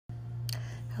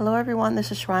Hello, everyone.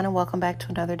 This is Sharon, and welcome back to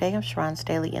another day of Sharon's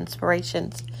Daily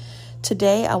Inspirations.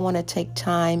 Today, I want to take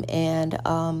time and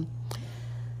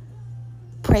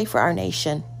pray for our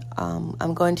nation.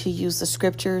 I'm going to use the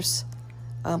scriptures.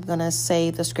 I'm going to say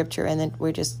the scripture, and then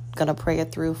we're just going to pray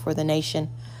it through for the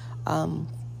nation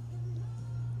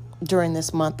during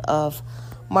this month of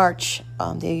March.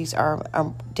 These are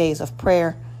days of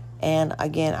prayer, and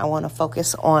again, I want to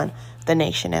focus on the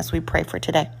nation as we pray for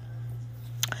today.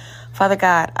 Father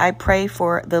God, I pray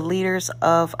for the leaders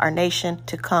of our nation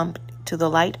to come to the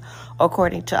light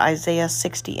according to Isaiah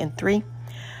 60:3.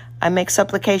 I make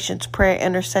supplications, prayer,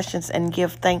 intercessions, and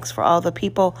give thanks for all the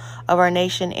people of our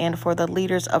nation and for the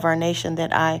leaders of our nation,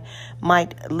 that I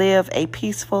might live a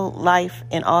peaceful life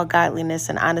in all godliness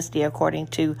and honesty according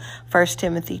to 1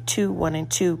 Timothy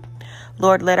 2:1-2.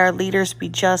 Lord, let our leaders be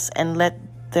just and let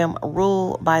them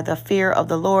rule by the fear of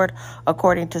the Lord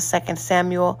according to 2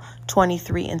 Samuel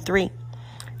 23:3.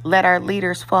 Let our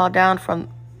leaders fall down from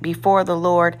before the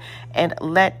Lord, and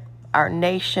let our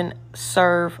nation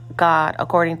serve God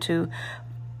according to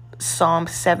Psalm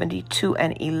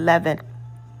 72:11.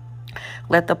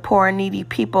 Let the poor and needy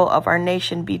people of our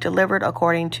nation be delivered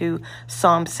according to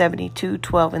Psalm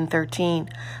 72:12-13.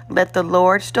 Let the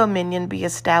Lord's dominion be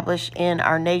established in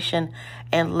our nation,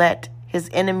 and let his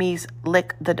enemies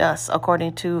lick the dust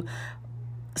according to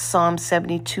Psalm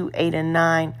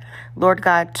 72:8-9. Lord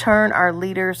God, turn our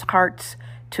leaders' hearts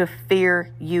to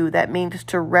fear you. That means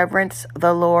to reverence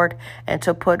the Lord and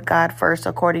to put God first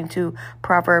according to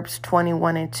Proverbs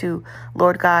 21:2.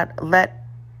 Lord God, let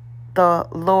the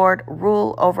Lord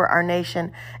rule over our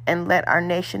nation, and let our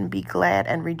nation be glad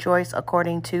and rejoice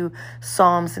according to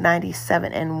Psalms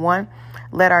 97:1.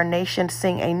 Let our nation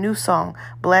sing a new song,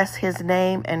 bless his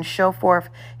name, and show forth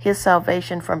his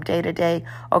salvation from day to day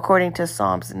according to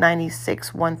Psalms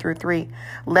 96:1-3.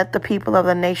 Let the people of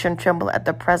the nation tremble at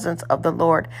the presence of the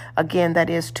Lord. Again, that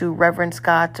is to reverence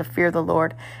God, to fear the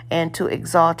Lord, and to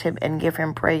exalt him and give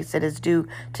him praise that is due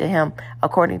to him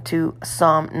according to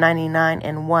Psalm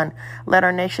 99:1. Let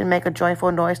our nation make a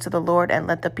joyful noise to the Lord, and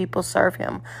let the people serve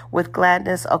him with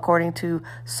gladness according to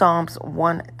Psalms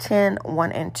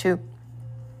 110:1-2.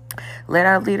 Let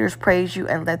our leaders praise you,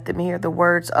 and let them hear the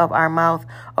words of our mouth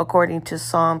according to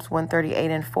Psalms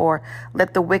 138:4.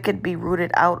 Let the wicked be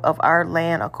rooted out of our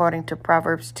land according to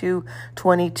Proverbs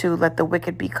 2:22. Let the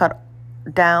wicked be cut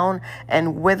down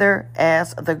and wither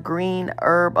as the green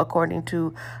herb according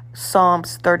to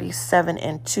Psalms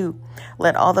 37:2.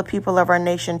 Let all the people of our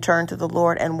nation turn to the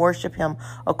Lord and worship him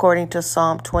according to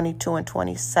Psalm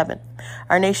 22:27.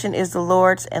 Our nation is the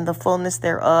Lord's, and the fullness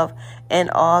thereof, and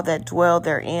all that dwell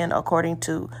therein according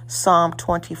to Psalm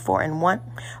 24:1.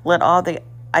 Let all the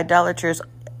idolaters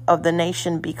of the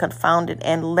nation be confounded,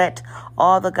 and let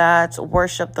all the gods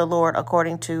worship the Lord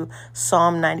according to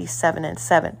Psalm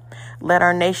 97:7. Let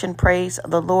our nation praise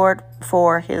the Lord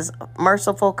for his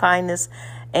merciful kindness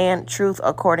and truth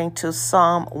according to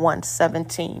Psalm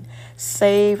 117.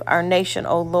 Save our nation,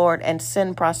 O Lord, and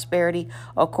send prosperity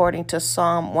according to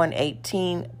Psalm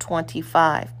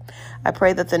 118:25. I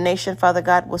pray that the nation, Father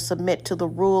God, will submit to the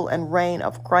rule and reign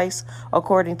of Christ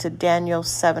according to Daniel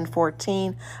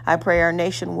 7:14. I pray our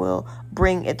nation will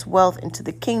bring its wealth into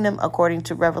the kingdom according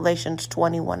to Revelations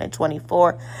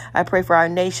 21:24. I pray for our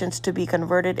nations to be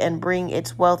converted and bring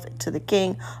its wealth to the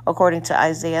King according to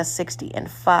Isaiah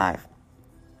 60:5.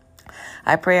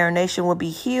 I pray our nation will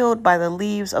be healed by the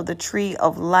leaves of the tree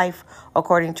of life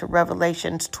according to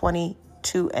Revelations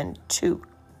 22:2.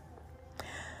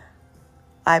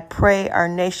 I pray our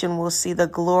nation will see the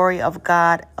glory of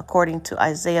God according to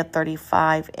Isaiah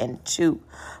 35:2.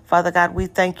 Father God, we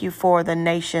thank you for the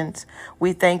nations.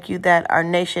 We thank you that our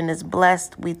nation is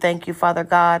blessed. We thank you, Father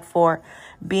God, for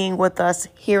being with us,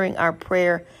 hearing our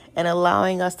prayer, and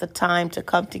allowing us the time to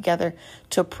come together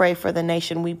to pray for the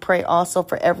nation. We pray also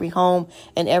for every home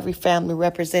and every family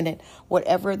represented,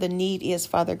 whatever the need is,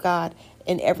 Father God,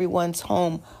 in everyone's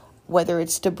home, whether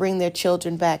it's to bring their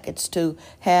children back, it's to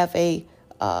have a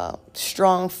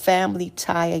strong family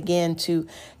tie again, to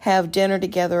have dinner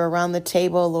together around the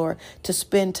table, or to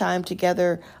spend time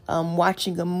together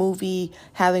watching a movie,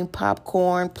 having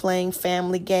popcorn, playing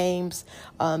family games,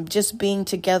 just being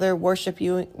together,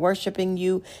 worshiping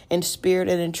you in spirit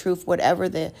and in truth, whatever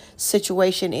the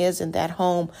situation is in that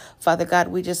home. Father God,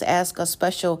 we just ask a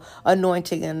special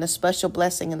anointing and a special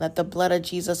blessing, and that the blood of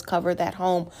Jesus cover that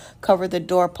home, cover the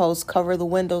doorposts, cover the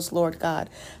windows, Lord God.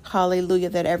 Hallelujah,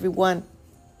 that everyone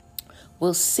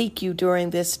will seek you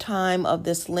during this time of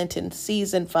this Lenten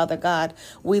season, Father God.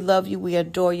 We love you, we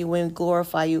adore you, and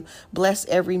glorify you. Bless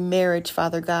every marriage,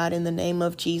 Father God, in the name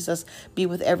of Jesus. Be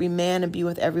with every man and be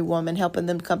with every woman, helping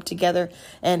them come together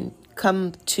and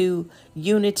come to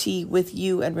unity with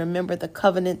you and remember the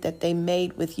covenant that they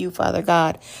made with you, Father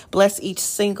God. Bless each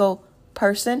single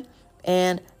person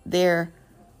and their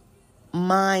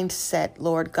mindset,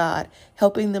 Lord God,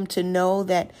 helping them to know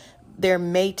that their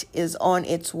mate is on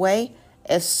its way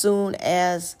as soon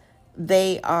as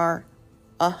they are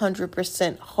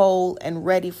 100% whole and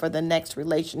ready for the next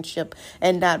relationship,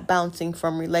 and not bouncing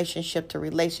from relationship to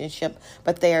relationship,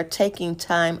 but they are taking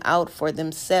time out for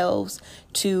themselves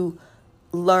to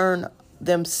learn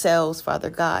themselves, Father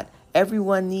God.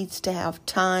 Everyone needs to have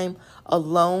time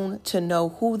alone to know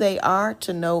who they are,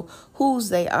 to know whose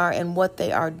they are, and what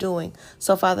they are doing.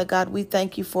 So, Father God, we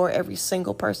thank you for every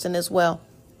single person as well.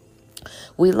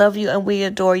 We love you and we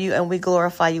adore you and we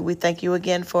glorify you. We thank you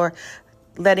again for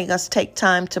letting us take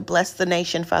time to bless the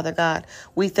nation, Father God.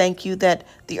 We thank you that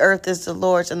the earth is the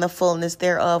Lord's and the fullness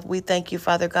thereof. We thank you,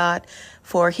 Father God,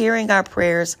 for hearing our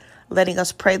prayers, letting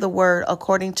us pray the word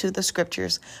according to the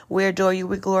scriptures. We adore you,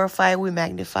 we glorify you, we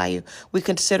magnify you. We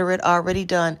consider it already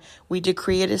done. We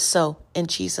decree it is so. In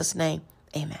Jesus' name,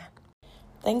 amen.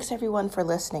 Thanks everyone for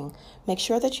listening. Make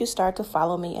sure that you start to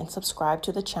follow me and subscribe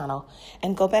to the channel,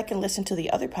 and go back and listen to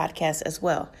the other podcasts as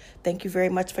well. Thank you very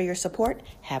much for your support.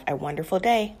 Have a wonderful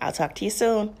day. I'll talk to you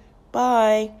soon.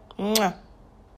 Bye. Mwah.